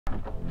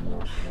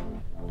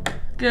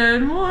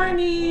Good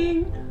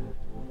morning.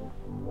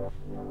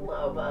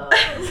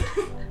 Lobos.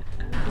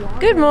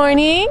 Good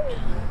morning.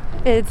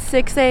 It's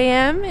 6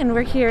 a.m. and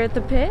we're here at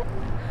the pit.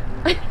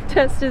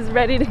 Test is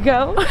ready to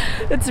go.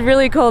 It's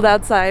really cold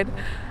outside.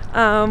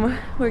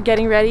 We're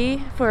getting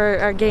ready for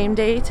our game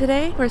day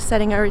today. We're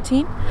setting our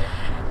routine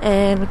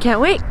and we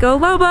can't wait. Go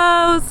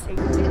Lobos!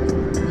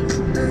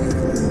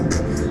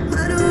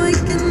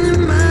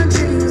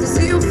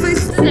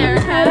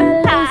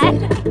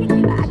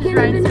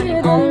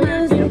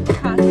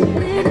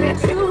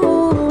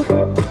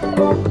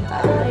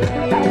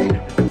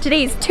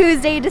 Today's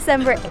Tuesday,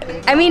 January 8th.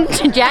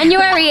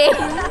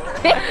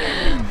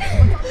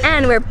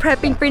 And we're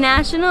prepping for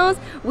nationals.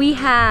 We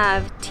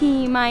have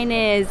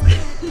T-minus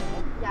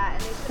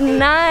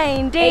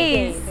 9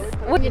 days.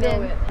 What you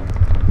did?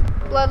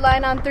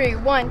 Bloodline on 3.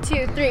 1,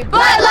 2, 3.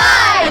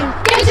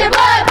 Bloodline! Get your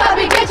blood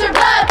pumping, get your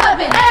blood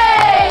pumping,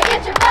 hey!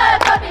 Get your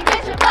blood pumping,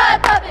 get your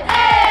blood pumping,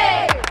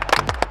 hey!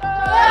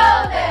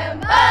 Roll them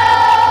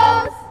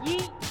bows!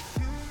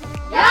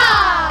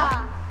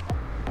 Yeah!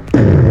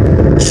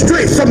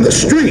 Straight from the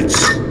streets!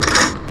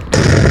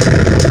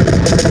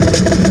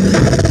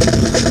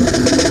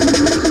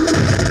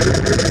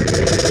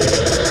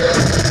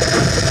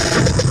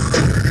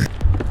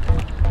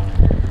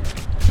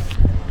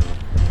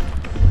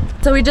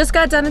 So we just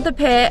got done at the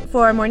pit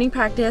for our morning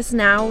practice.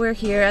 Now we're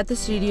here at the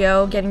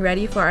studio getting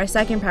ready for our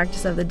second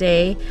practice of the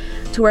day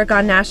to work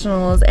on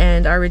nationals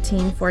and our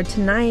routine for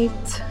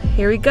tonight.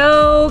 Here we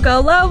go.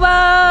 Go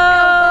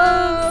Lobos!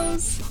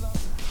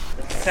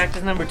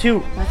 Practice number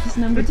 2. Practice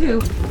number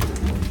 2.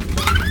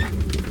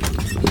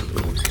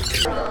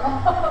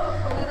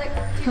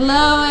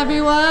 Hello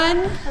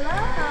everyone. Hello.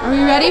 Are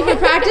we ready for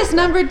practice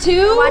number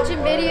 2? Watching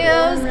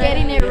videos,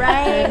 getting it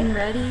right. Getting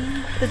ready.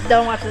 Just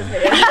don't watch this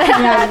video.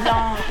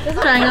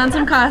 Trying on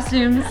some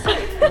costumes.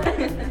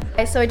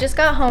 Okay, so I just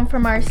got home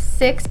from our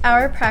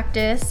 6-hour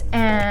practice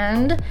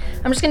and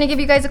I'm just gonna give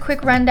you guys a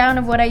quick rundown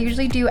of what I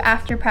usually do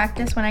after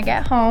practice when I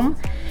get home.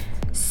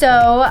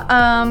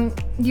 So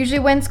usually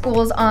when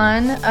school's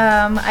on,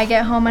 I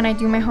get home and I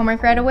do my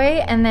homework right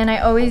away, and then I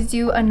always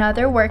do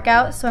another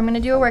workout. So I'm gonna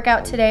do a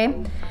workout today.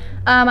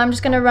 I'm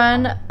just gonna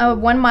run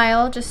 1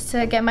 mile just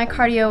to get my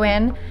cardio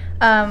in.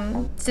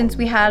 Since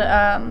we had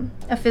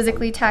a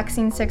physically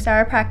taxing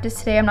 6-hour practice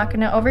today, I'm not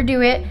gonna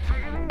overdo it.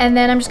 And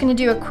then I'm just gonna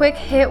do a quick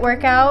HIIT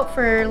workout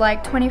for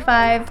like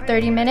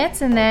 25-30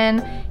 minutes and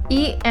then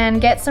eat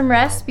and get some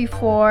rest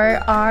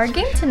before our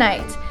game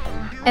tonight.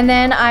 And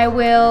then I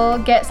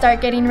will start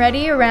getting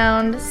ready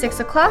around 6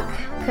 o'clock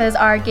because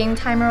our game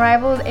time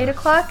arrival is 8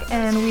 o'clock,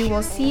 and we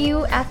will see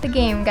you at the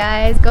game,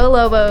 guys. Go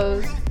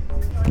Lobos!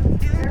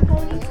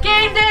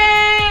 Game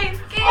day!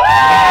 Go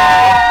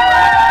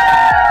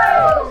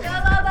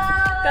Lobos!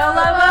 Go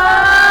Lobos!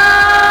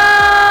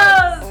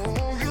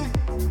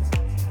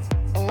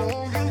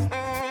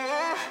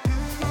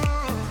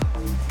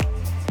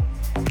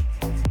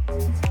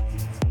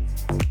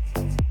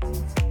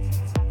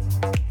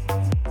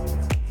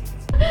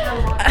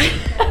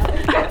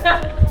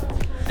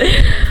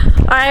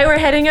 Alright, we're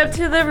heading up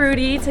to the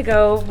Rudy to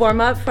go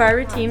warm up for our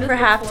routine for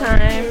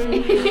halftime.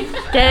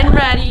 Getting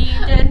ready,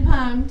 getting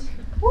pumped.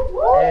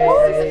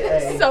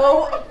 Hey.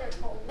 So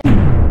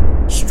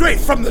Straight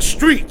from the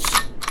streets!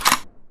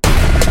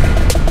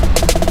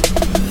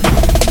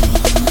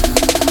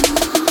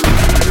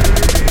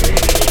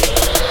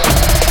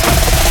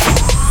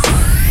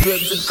 Drip,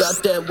 drip,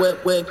 got that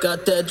wet, wet,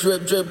 got that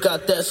drip, drip,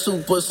 got that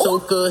super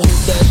soaker. Hit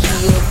that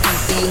shit up,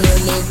 her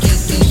name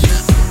Kiki,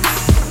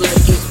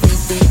 like it's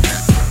Fifi.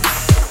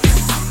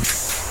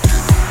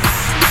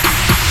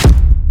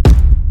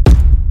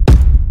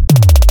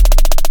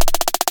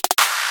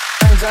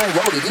 Things I ain't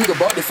rolled it, you can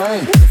bought the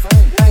fame.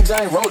 Things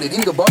I ain't rolled it,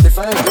 you can bought the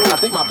fame. I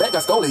think my back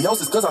got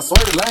scoliosis cause I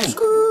swear the lane.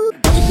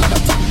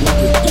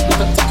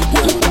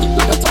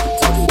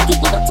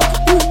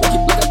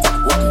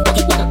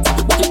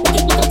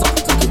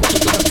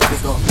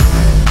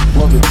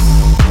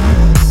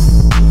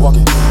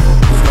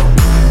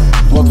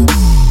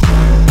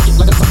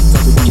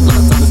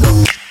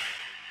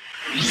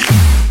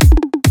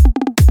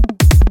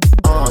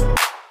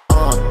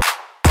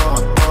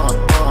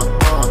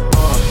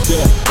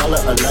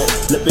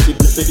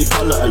 Lippity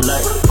color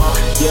alert.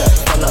 Yeah,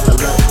 color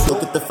alert.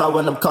 Look at the fire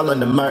when I'm calling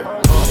the murk.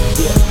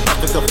 Yeah, I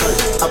pick up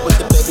first. I put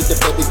the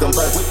baby's gon'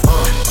 burst.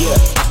 Yeah,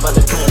 I find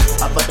the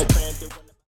trend.